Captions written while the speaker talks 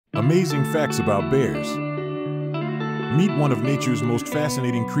Amazing facts about bears. Meet one of nature's most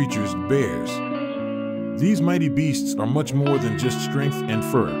fascinating creatures, bears. These mighty beasts are much more than just strength and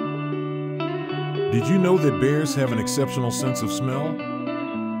fur. Did you know that bears have an exceptional sense of smell?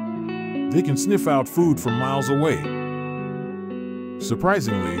 They can sniff out food from miles away.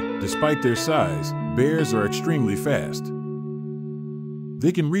 Surprisingly, despite their size, bears are extremely fast.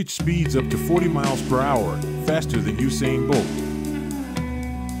 They can reach speeds up to 40 miles per hour, faster than Usain Bolt.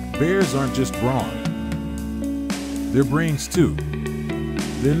 Bears aren't just brawn. They're brains too.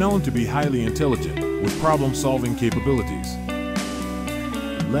 They're known to be highly intelligent, with problem-solving capabilities.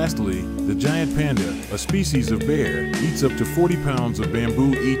 Lastly, the giant panda, a species of bear, eats up to 40 pounds of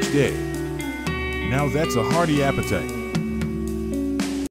bamboo each day. Now that's a hearty appetite.